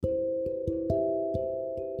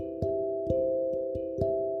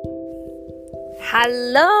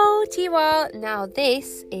Hello to you all. Now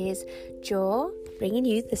this is Jo bringing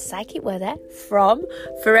you the psychic weather from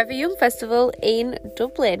Forever Young Festival in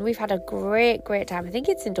Dublin. We've had a great time. I think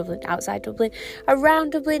it's in Dublin, outside Dublin,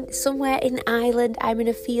 around Dublin, somewhere in Ireland. I'm in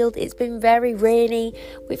a field. It's been very rainy.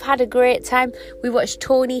 We've had a great time. We watched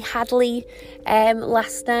Tony Hadley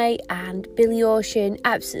last night and Billy Ocean,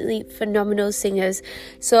 absolutely phenomenal singers.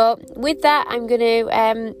 So with that, I'm going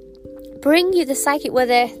to bring you the psychic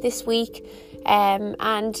weather this week.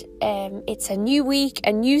 It's a new week,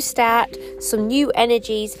 a new start, some new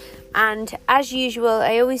energies, and as usual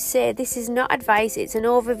I always say this is not advice, it's an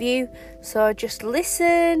overview, so just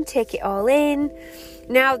listen, take it all in.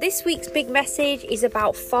 Now this week's big message is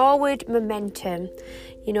about forward momentum.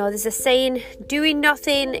 You know, there's a saying, doing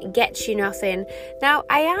nothing gets you nothing. Now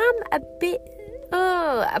I am a bit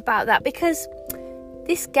about that, because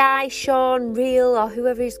this guy Sean Reel, or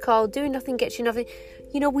whoever he's called, doing nothing gets you nothing.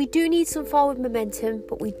 You know, we do need some forward momentum,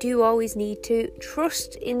 but we do always need to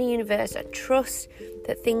trust in the universe and trust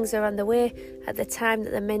that things are on the way at the time that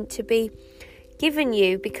they're meant to be given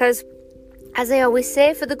you. Because, as I always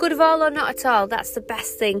say, for the good of all or not at all, that's the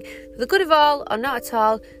best thing. For the good of all or not at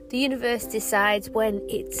all, the universe decides when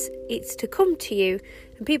it's to come to you.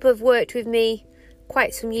 And people have worked with me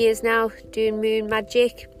quite some years now doing moon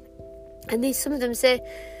magic, and some of them say,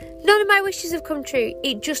 none of my wishes have come true.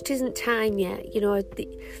 It just isn't time yet. You know,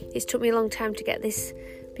 it's took me a long time to get this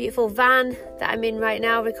beautiful van that I'm in right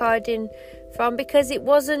now recording from, because it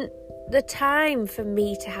wasn't the time for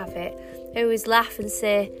me to have it. I always laugh and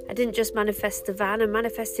say I didn't just manifest the van, I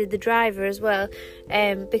manifested the driver as well,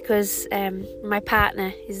 because my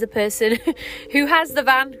partner is the person who has the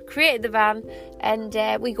van, created the van, and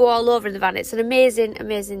we go all over in the van. It's an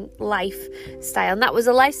amazing lifestyle, and that was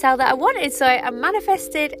a lifestyle that I wanted, so I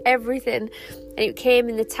manifested everything, and it came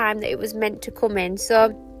in the time that it was meant to come in.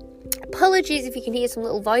 So apologies if you can hear some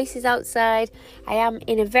little voices outside. I am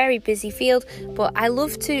in a very busy field, but I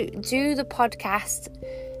love to do the podcast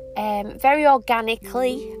very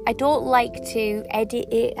organically. I don't like to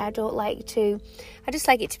edit it. I just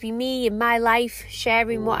like it to be me and my life,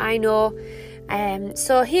 sharing what I know.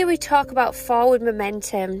 So here we talk about forward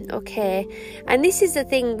momentum, okay? And this is the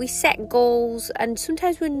thing, we set goals and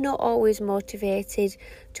sometimes we're not always motivated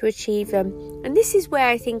to achieve them. And this is where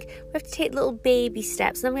I think we have to take little baby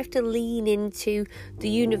steps, and then we have to lean into the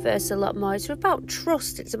universe a lot more. It's about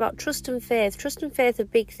trust. It's about trust and faith. Trust and faith are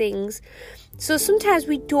big things. So sometimes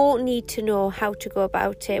we don't need to know how to go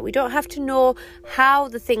about it. We don't have to know how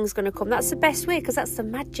the thing's going to come. That's the best way, because that's the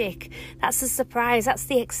magic. That's the surprise. That's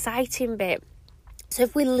the exciting bit. So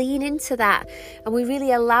if we lean into that and we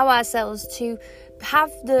really allow ourselves to have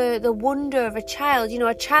the wonder of a child, you know,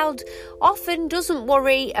 a child often doesn't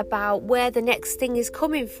worry about where the next thing is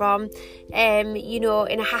coming from, you know,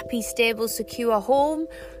 in a happy, stable, secure home.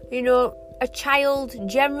 You know, a child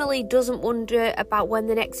generally doesn't wonder about when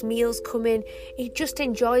the next meal's coming. It just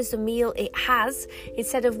enjoys the meal it has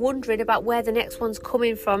instead of wondering about where the next one's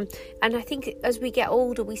coming from. And I think as we get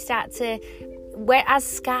older, we start to, as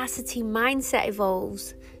scarcity mindset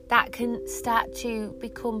evolves, that can start to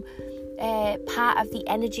become part of the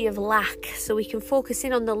energy of lack. So we can focus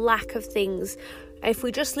in on the lack of things. If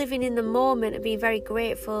we're just living in the moment and being very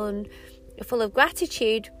grateful and full of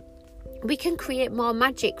gratitude, we can create more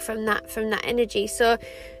magic from that energy. So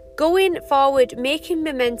going forward, making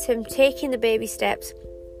momentum, taking the baby steps,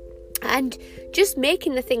 and just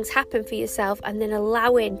making the things happen for yourself, and then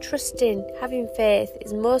allowing, trusting, having faith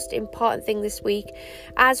is the most important thing this week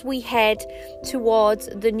as we head towards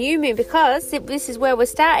the new moon, because this is where we're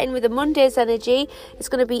starting with the Monday's energy. It's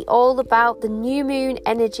going to be all about the new moon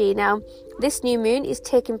energy. Now, this new moon is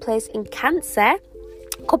taking place in Cancer.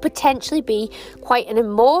 Could potentially be quite an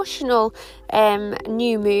emotional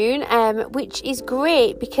new moon, which is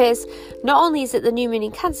great, because not only is it the new moon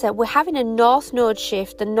in Cancer, we're having a North Node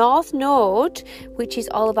shift. The North Node, which is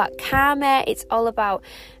all about karma, it's all about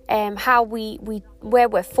how where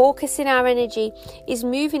we're focusing our energy, is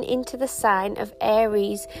moving into the sign of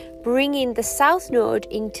Aries, bringing the South Node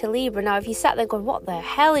into Libra. Now, if you sat there going, what the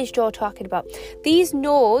hell is Jo talking about? These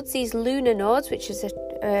nodes, these lunar nodes, which is the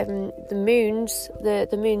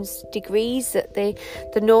moon's degrees that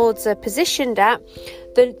the nodes are positioned at,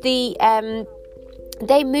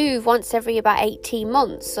 they move once every about 18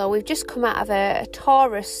 months. So we've just come out of a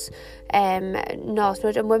Taurus North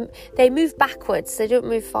Node, and they move backwards, they don't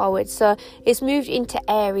move forwards. So it's moved into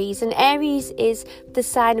Aries, and Aries is the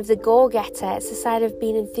sign of the go-getter. It's the sign of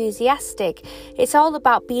being enthusiastic. It's all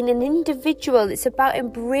about being an individual. It's about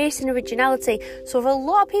embracing originality. So for a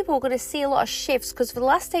lot of people, we're going to see a lot of shifts, because for the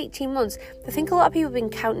last 18 months, I think a lot of people have been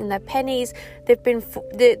counting their pennies. They've been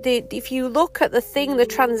if you look at the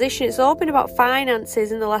transition, it's all been about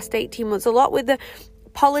finances in the last 18 months, a lot with the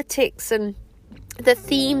politics and the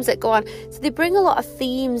themes that go on. So they bring a lot of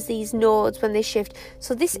themes, these nodes, when they shift.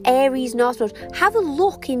 So this Aries North Node, have a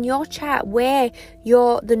look in your chart where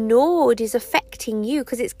the node is affecting you,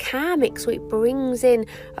 because it's karmic, so it brings in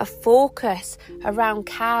a focus around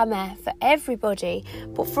karma for everybody.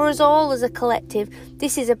 But for us all as a collective,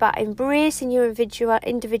 this is about embracing your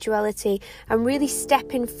individuality and really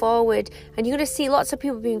stepping forward. And you're going to see lots of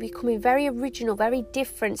people becoming very original, very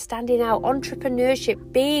different, standing out,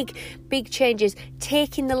 entrepreneurship, big changes,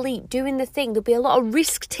 taking the leap, doing the thing. There'll be a lot of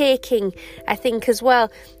risk taking, I think, as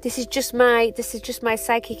well. This is just my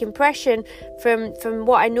psychic impression from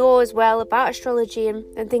what I know as well about astrology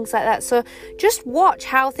and things like that. So just watch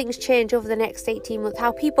how things change over the next 18 months,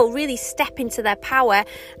 how people really step into their power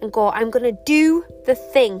and go, I'm going to do the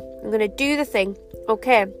thing.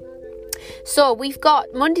 Okay. So we've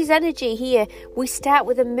got Monday's energy here. We start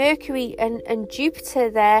with a Mercury and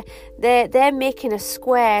Jupiter there. They're making a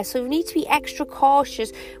square. So we need to be extra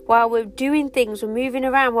cautious while we're doing things, we're moving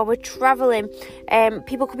around, while we're traveling.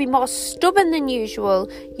 People could be more stubborn than usual,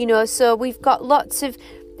 so we've got lots of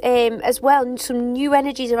as well, some new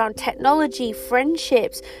energies around technology,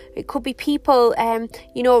 friendships. It could be people,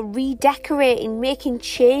 redecorating, making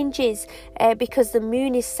changes because the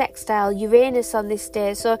moon is sextile Uranus on this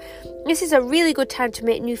day. So this is a really good time to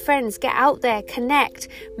make new friends, get out there, connect,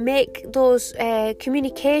 make those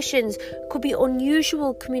communications. Could be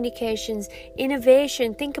unusual communications,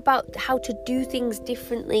 innovation. Think about how to do things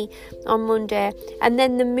differently on Monday. And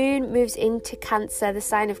then the moon moves into Cancer, the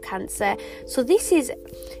sign of Cancer. So this is,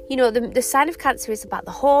 the sign of Cancer is about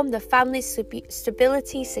the home, the family,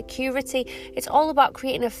 stability, security. It's all about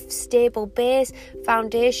creating a stable base,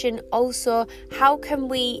 foundation. Also, how can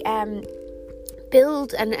we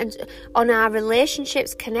build and on our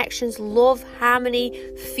relationships, connections, love, harmony,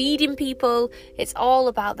 feeding people. It's all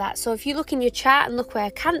about that. So if you look in your chart and look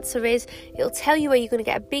where Cancer is, it'll tell you where you're going to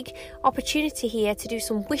get a big opportunity here to do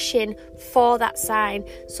some wishing for that sign.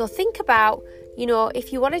 So think about,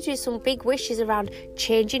 if you want to do some big wishes around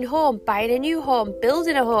changing home, buying a new home,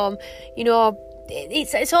 building a home,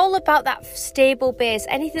 it's all about that stable base.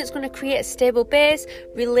 Anything that's going to create a stable base,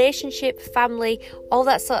 relationship, family, all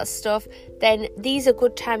that sort of stuff, then these are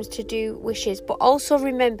good times to do wishes. But also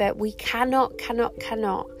remember, we cannot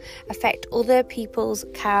affect other people's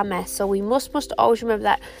karma. So we must always remember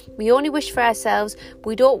that. We only wish for ourselves.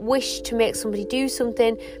 We don't wish to make somebody do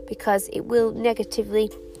something, because it will negatively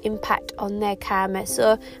impact on their karma,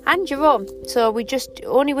 and your own. So we just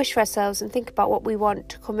only wish for ourselves and think about what we want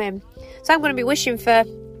to come in. So I'm going to be wishing for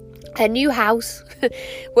a new house.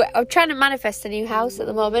 I'm trying to manifest a new house at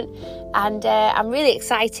the moment, and I'm really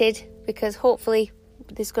excited because hopefully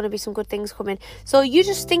there's going to be some good things coming. So you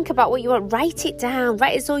just think about what you want, write it down,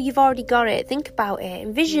 write as though you've already got it, think about it,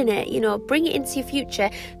 envision it, bring it into your future.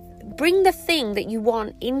 Bring the thing that you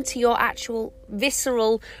want into your actual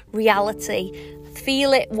visceral reality.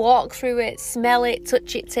 Feel it, walk through it, smell it,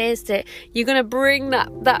 touch it, taste it. You're going to bring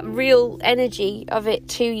that real energy of it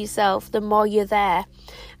to yourself the more you're there.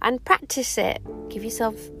 And practice it. Give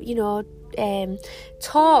yourself,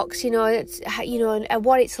 talks, and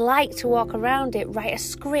what it's like to walk around it. Write a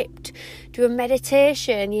script, do a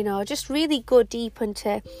meditation, just really go deep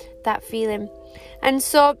into that feeling. And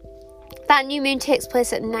so that new moon takes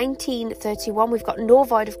place at 19:31. We've got no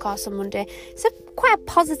void, of course, on Monday. It's quite a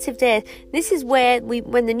positive day. This is where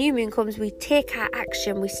when the new moon comes, we take our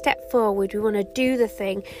action, we step forward, we want to do the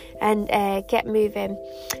thing and get moving.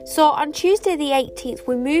 So on Tuesday the 18th,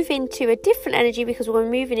 we move into a different energy because we're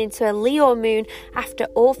moving into a Leo moon after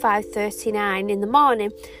 05:39 in the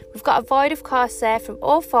morning. We've got a void, of course, there from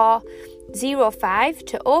 04:05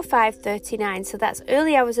 to 05:39, so that's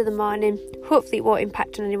early hours of the morning. Hopefully it won't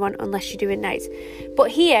impact on anyone unless you're doing nights.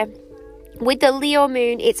 But here with the Leo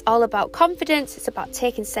moon, it's all about confidence, it's about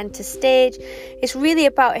taking centre stage, it's really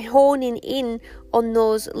about honing in on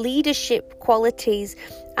those leadership qualities.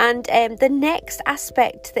 And the next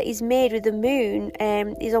aspect that is made with the moon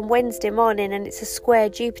is on Wednesday morning, and it's a square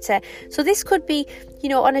Jupiter. So this could be,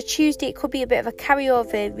 on a Tuesday, it could be a bit of a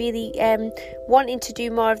carryover, really wanting to do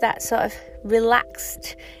more of that sort of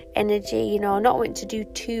relaxed energy, not wanting to do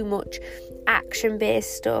too much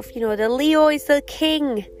action-based stuff. The Leo is the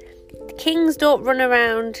king. The kings don't run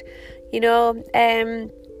around,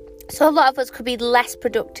 So a lot of us could be less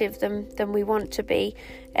productive than we want to be.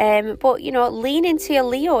 But, lean into your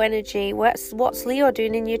Leo energy. What's Leo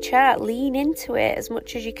doing in your chart? Lean into it as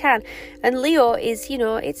much as you can. And Leo is,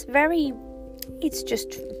 it's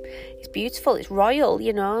beautiful, it's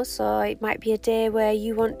royal, so it might be a day where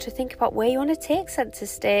you want to think about where you want to take centre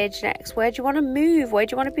stage next, where do you want to move, where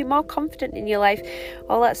do you want to be more confident in your life,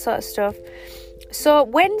 all that sort of stuff. So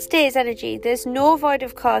Wednesday's energy, there's no void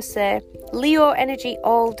of course there, Leo energy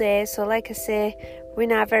all day, so like I say, we're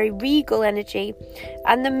in our very regal energy,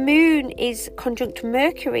 and the moon is conjunct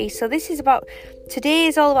Mercury, so today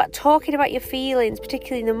is all about talking about your feelings,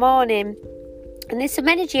 particularly in the morning. And there's some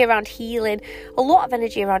energy around healing, a lot of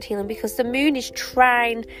energy around healing, because the moon is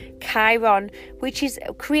trine Chiron, which is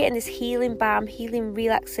creating this healing balm, healing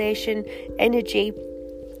relaxation energy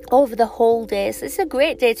over the whole day. So it's a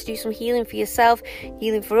great day to do some healing for yourself,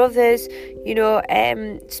 healing for others,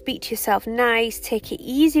 speak to yourself nice, take it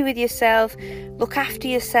easy with yourself, look after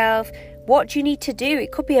yourself. What do you need to do?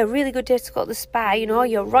 It could be a really good day to go to the spa,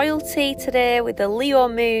 your royalty today with the Leo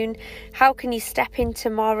moon. How can you step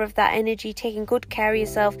into more of that energy, taking good care of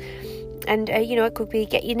yourself? And, it could be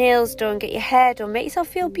get your nails done, get your hair done, make yourself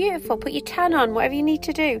feel beautiful, put your tan on, whatever you need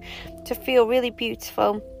to do to feel really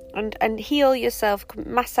beautiful and heal yourself,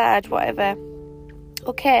 massage, whatever.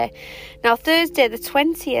 Okay, now Thursday the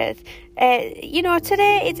 20th,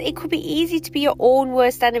 today it could be easy to be your own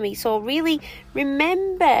worst enemy, so really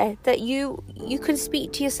remember that you can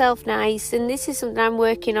speak to yourself nice, and this is something I'm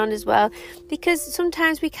working on as well, because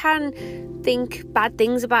sometimes we can think bad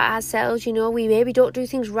things about ourselves, we maybe don't do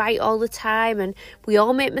things right all the time, and we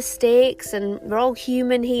all make mistakes, and we're all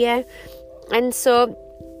human here, and so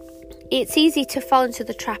it's easy to fall into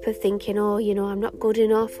the trap of thinking, I'm not good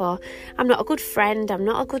enough, or I'm not a good friend, I'm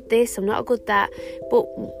not a good this, I'm not a good that. But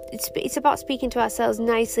it's about speaking to ourselves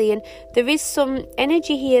nicely, and there is some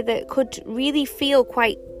energy here that could really feel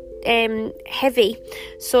quite heavy,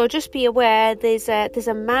 so just be aware there's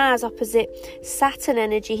a Mars opposite Saturn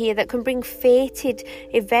energy here that can bring fated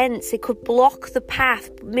events. It could block the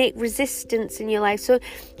path, make resistance in your life, so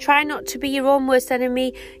try not to be your own worst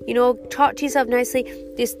enemy. Talk to yourself nicely.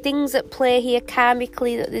 There's things at play here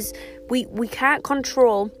karmically that we can't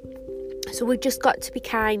control, so we've just got to be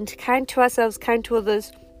kind to ourselves, kind to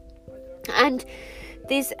others. And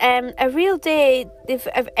there's a real day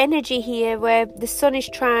of energy here where the sun is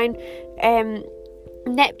trine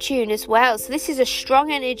Neptune as well. So this is a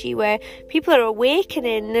strong energy where people are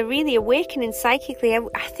awakening. They're really awakening psychically.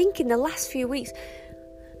 I think in the last few weeks,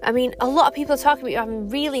 a lot of people are talking about having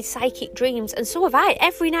really psychic dreams, and so have I.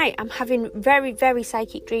 Every night I'm having very, very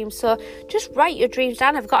psychic dreams. So just write your dreams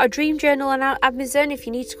down. I've got a dream journal on Amazon if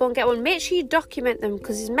you need to go and get one. Make sure you document them,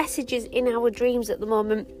 because there's messages in our dreams at the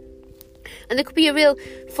moment. And there could be a real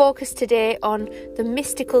focus today on the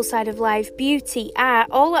mystical side of life, beauty, art,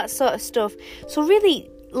 all that sort of stuff. So really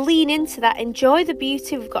lean into that, enjoy the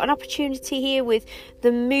beauty. We've got an opportunity here with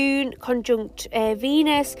the moon conjunct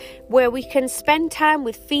Venus, where we can spend time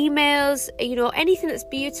with females, anything that's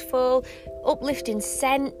beautiful, uplifting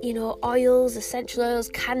scent, oils, essential oils,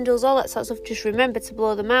 candles, all that sort of stuff. Just remember to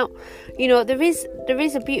blow them out. There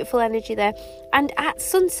is a beautiful energy there. And at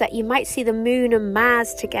sunset you might see the moon and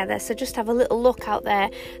Mars together, so just have a little look out there.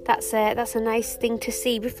 That's a nice thing to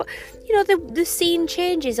see. Before the scene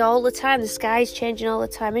changes all the time, the sky's changing all the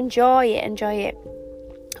time. Enjoy it.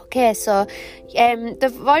 Okay, so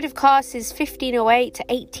the void of course is 1508 to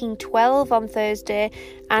 1812 on Thursday,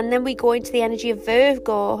 and then we go into the energy of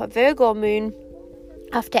Virgo, a Virgo moon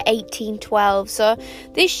after 1812. So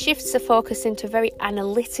this shifts the focus into very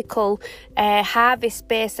analytical,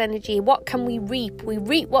 harvest-based energy. What can we reap? We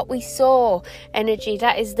reap what we sow energy.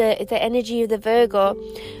 That is the energy of the Virgo.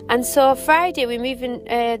 And so Friday we're moving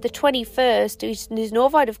the 21st. There's no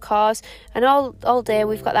void of course, and all day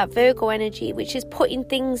we've got that Virgo energy, which is putting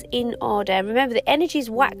things in order. Remember, the energy is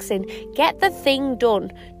waxing. Get the thing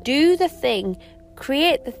done. Do the thing.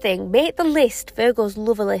 Create the thing. Make the list. Virgos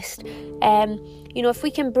love a list. If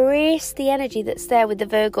we can embrace the energy that's there with the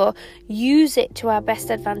Virgo, use it to our best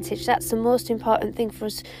advantage. That's the most important thing for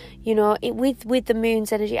us. With the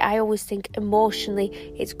moon's energy, I always think emotionally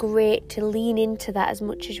it's great to lean into that as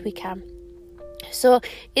much as we can. So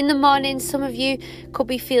in the morning, some of you could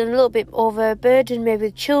be feeling a little bit overburdened, maybe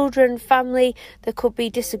with children, family. There could be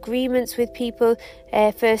disagreements with people.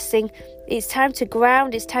 First thing, it's time to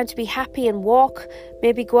ground. It's time to be happy and walk.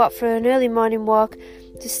 Maybe go out for an early morning walk.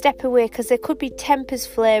 to step away, because there could be tempers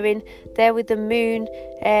flaring there with the moon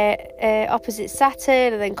opposite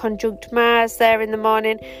Saturn and then conjunct Mars there in the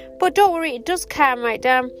morning. But don't worry, it does calm right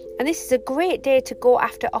down, and this is a great day to go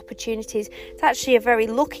after opportunities. It's actually a very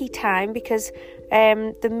lucky time because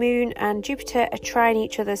the moon and Jupiter are trying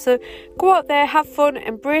each other. So go out there, have fun,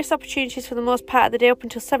 embrace opportunities for the most part of the day up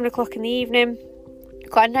until 7 o'clock in the evening.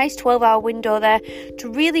 Got a nice 12-hour window there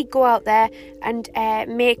to really go out there and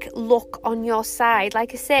make luck on your side.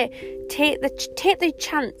 Like I say, take the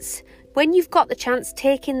chance. When you've got the chance,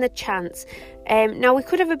 taking the chance. Now, we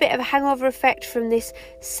could have a bit of a hangover effect from this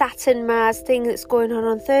Saturn-Mars thing that's going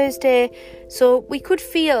on Thursday. So we could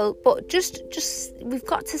feel, but just we've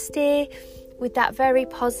got to stay with that very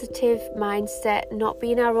positive mindset, not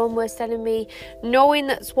being our own worst enemy, knowing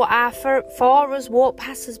that's what are for us won't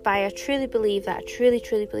pass us by. I truly believe that. I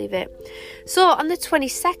truly believe it. So on the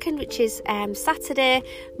 22nd, which is Saturday,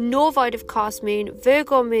 no void of course moon,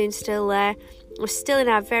 Virgo moon still there. We're still in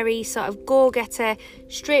our very sort of go-getter,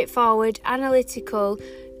 straightforward, analytical,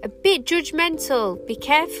 a bit judgmental, be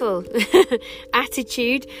careful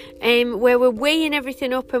attitude, where we're weighing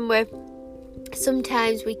everything up, and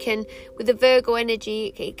sometimes we can, with the Virgo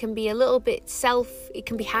energy, it can be a little bit it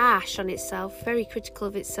can be harsh on itself, very critical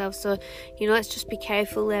of itself. So, let's just be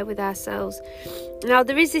careful there with ourselves. Now,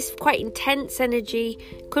 there is this quite intense energy.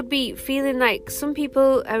 Could be feeling like some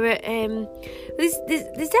people are there's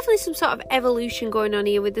definitely some sort of evolution going on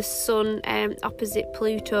here with the sun opposite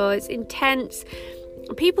Pluto. It's intense.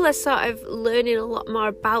 People are sort of learning a lot more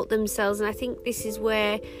about themselves, and I think this is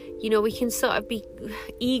where we can sort of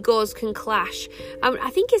egos can clash. I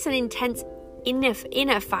think it's an intense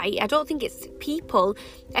inner fight. I don't think it's people.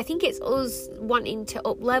 I think it's us wanting to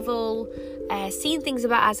up level, seeing things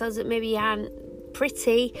about ourselves that maybe aren't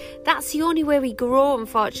pretty. That's the only way we grow,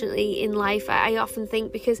 unfortunately, in life. I often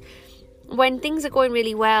think, because when things are going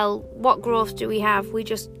really well, what growth do we have? We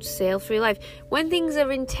just sail through life. When things are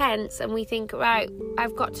intense and we think, right,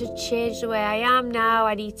 I've got to change the way I am now,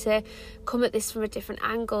 I need to come at this from a different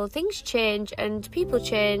angle, things change and people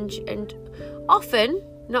change, and often,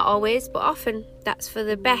 not always, but often that's for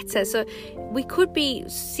the better. So we could be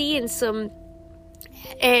seeing some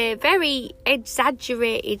very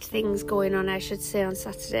exaggerated things going on, I should say, on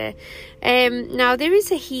Saturday. Now, there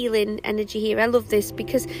is a healing energy here. I love this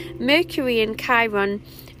because Mercury and Chiron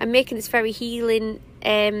are making this very healing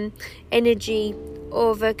energy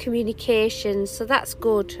over communication. So that's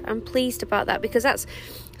good. I'm pleased about that, because that's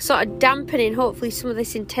sort of dampening, hopefully, some of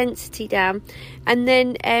this intensity down. And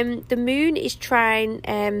then the moon is trying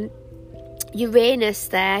Uranus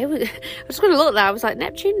there. I was going to look at that. I was like,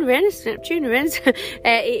 Neptune, Uranus.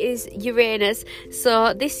 It is Uranus.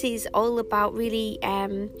 So this is all about really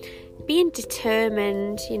being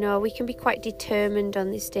determined. We can be quite determined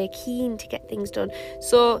on this day, keen to get things done.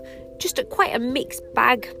 So just quite a mixed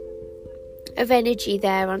bag of energy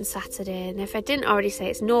there on Saturday. And if I didn't already say,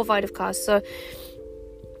 it's no void of course. So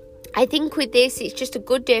I think with this, it's just a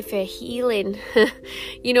good day for healing,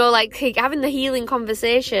 like having the healing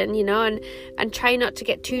conversation, and try not to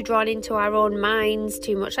get too drawn into our own minds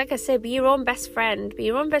too much. Like I said, be your own best friend,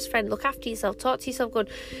 look after yourself, talk to yourself good,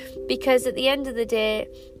 because at the end of the day,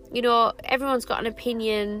 everyone's got an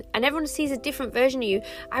opinion and everyone sees a different version of you.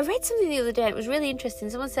 I read something the other day, it was really interesting.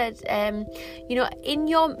 Someone said,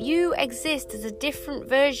 you exist as a different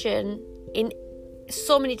version in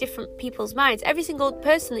so many different people's minds. Every single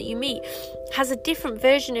person that you meet has a different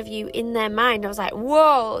version of you in their mind. I was like,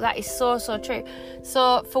 whoa, that is so true.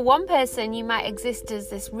 So for one person, you might exist as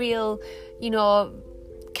this real,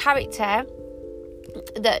 character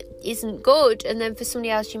that isn't good, and then for somebody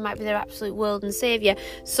else you might be their absolute world and saviour.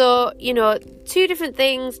 So two different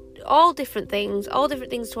things, all different things to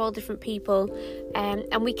all different people,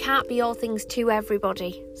 and we can't be all things to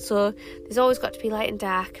everybody. So there's always got to be light and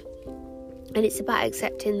dark. And it's about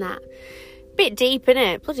accepting that. Bit deep,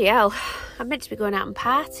 innit? Bloody hell. I'm meant to be going out and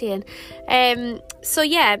partying. So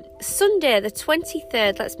yeah, Sunday the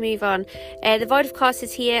 23rd, let's move on. The void of course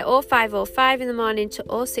is here, 05:05 in the morning to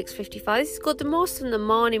 06:55. This is good, the most of the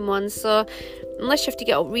morning ones. So unless you have to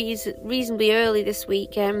get up reasonably early this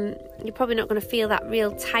week, you're probably not going to feel that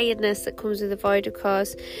real tiredness that comes with the void of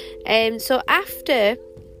course. So after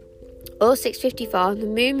 06:54, the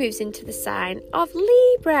moon moves into the sign of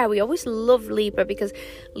Libra. We always love Libra because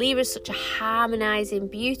Libra is such a harmonizing,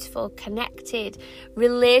 beautiful, connected,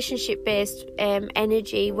 relationship-based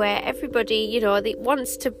energy where everybody, they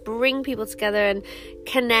wants to bring people together and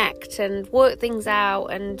connect and work things out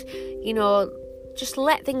and, just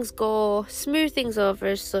let things go, smooth things over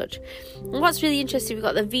as such. And what's really interesting, we've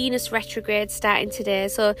got the Venus retrograde starting today.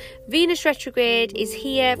 So Venus retrograde is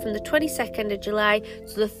here from the 22nd of July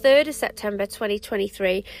to the 3rd of September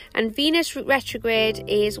 2023. And Venus retrograde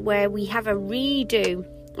is where we have a redo,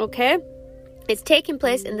 okay? It's taking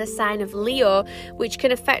place in the sign of Leo, which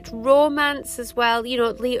can affect romance as well. You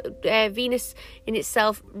know, Venus in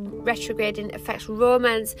itself retrograding affects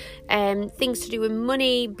romance, things to do with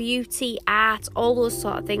money, beauty, art, all those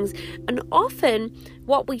sort of things. And often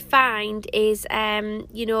what we find is,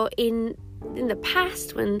 you know, in the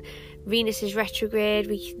past when Venus is retrograde,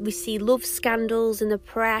 we see love scandals in the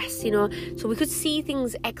press, you know, so we could see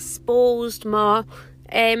things exposed more.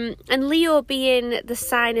 And Leo being the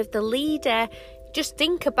sign of the leader, just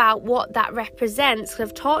think about what that represents.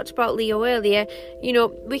 I've talked about Leo earlier. You know,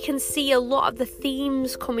 we can see a lot of the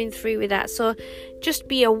themes coming through with that. So just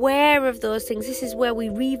be aware of those things. This is where we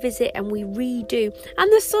revisit and we redo.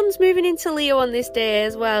 And the sun's moving into Leo on this day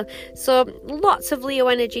as well. So lots of Leo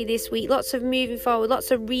energy this week. Lots of moving forward.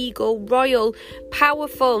 Lots of regal, royal,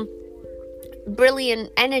 powerful,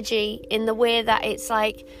 brilliant energy in the way that it's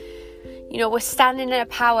like, you know, we're standing in a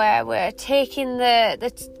power, we're taking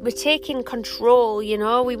we're taking control, you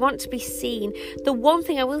know, we want to be seen. The one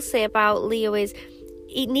thing I will say about Leo is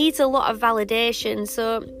it needs a lot of validation.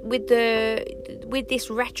 So with this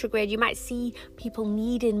retrograde, you might see people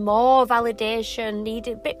needing more validation, need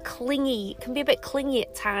a bit clingy. It can be a bit clingy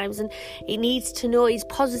at times, and it needs to know its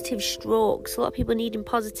positive strokes. A lot of people needing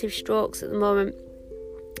positive strokes at the moment.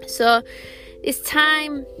 So it's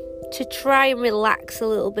time to try and relax a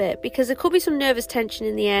little bit, because there could be some nervous tension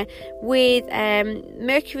in the air with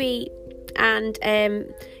Mercury and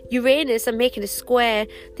Uranus are making a square.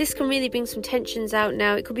 This can really bring some tensions out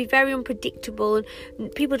now. It could be very unpredictable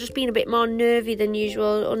and people just being a bit more nervy than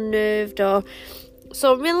usual, unnerved.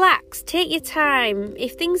 So relax, take your time.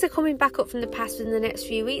 If things are coming back up from the past in the next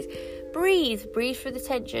few weeks, breathe through the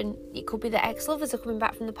tension. It could be that ex-lovers are coming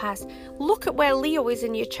back from the past. Look at where Leo is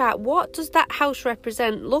in your chart. What does that house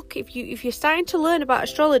represent? Look, if you're starting to learn about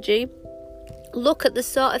astrology, look at the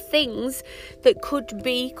sort of things that could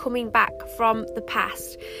be coming back from the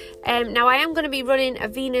past. Now I am going to be running a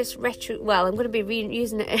Venus I'm going to be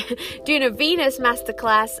doing a Venus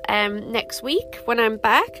masterclass next week when I'm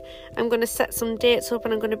back. I'm going to set some dates up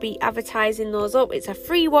and I'm going to be advertising those up. It's a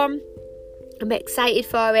free one. I'm excited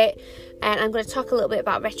for it, and I'm going to talk a little bit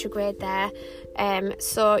about retrograde there.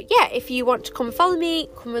 So yeah, if you want to come and follow me,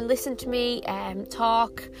 come and listen to me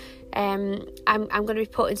talk. I'm going to be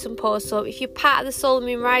putting some posts up. If you're part of the Solar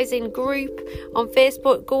Moon Rising group on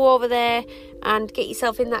Facebook, go over there and get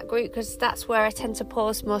yourself in that group, because that's where I tend to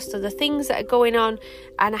post most of the things that are going on.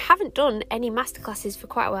 And I haven't done any masterclasses for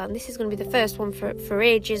quite a while, and this is going to be the first one for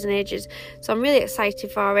ages and ages. So I'm really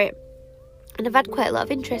excited for it. And I've had quite a lot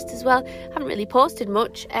of interest as well. Haven't really posted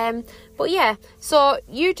much. But yeah, so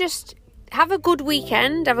you just have a good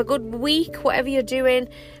weekend, have a good week, whatever you're doing.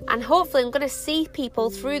 And hopefully I'm going to see people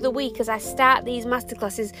through the week as I start these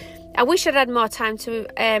masterclasses. I wish I'd had more time to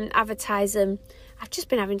advertise them. I've just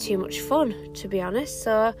been having too much fun, to be honest.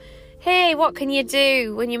 So, hey, what can you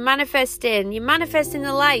do when you're manifesting? You're manifesting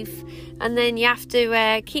the life. And then you have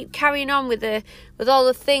to keep carrying on with all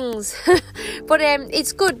the things. But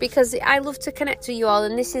it's good, because I love to connect with you all,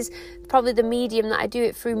 and this is probably the medium that I do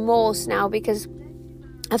it through most now, because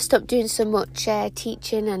I've stopped doing so much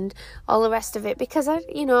teaching and all the rest of it, because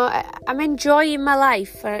I'm enjoying my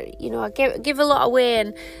life. I give a lot away,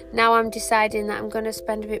 and now I'm deciding that I'm going to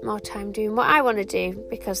spend a bit more time doing what I want to do,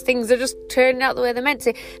 because things are just turning out the way they're meant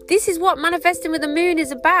to. This is what manifesting with the moon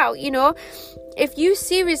is about. You know, if you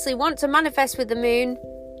seriously want to manifest with the moon,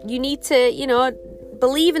 you need to,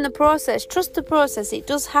 believe in the process, trust the process. It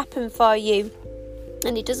does happen for you.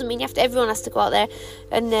 And it doesn't mean everyone has to go out there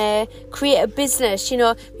and create a business. You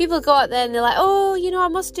know, people go out there and they're like, oh, I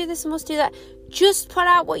must do this, I must do that. Just put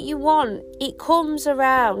out what you want. It comes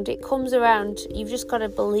around. You've just got to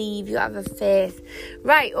believe. You have a faith.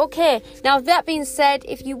 Right, okay. Now, that being said,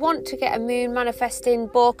 if you want to get a moon manifesting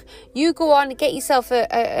book, you go on and get yourself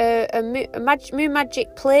a Moon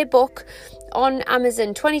Magic playbook on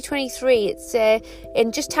Amazon 2023. It's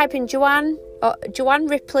and just type in Joanne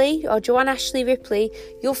Ripley or Joanne Ashley Ripley.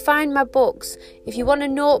 You'll find my books. If you want a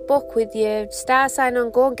notebook with your star sign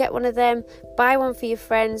on, go and get one of them. Buy one for your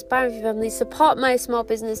friends, buy one for your family. Support my small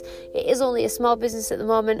business. It is only a small business at the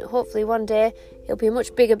moment. Hopefully one day it'll be a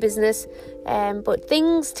much bigger business. But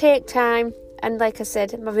things take time, and like I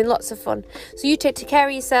said, I'm having lots of fun. So you take care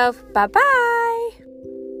of yourself. Bye bye.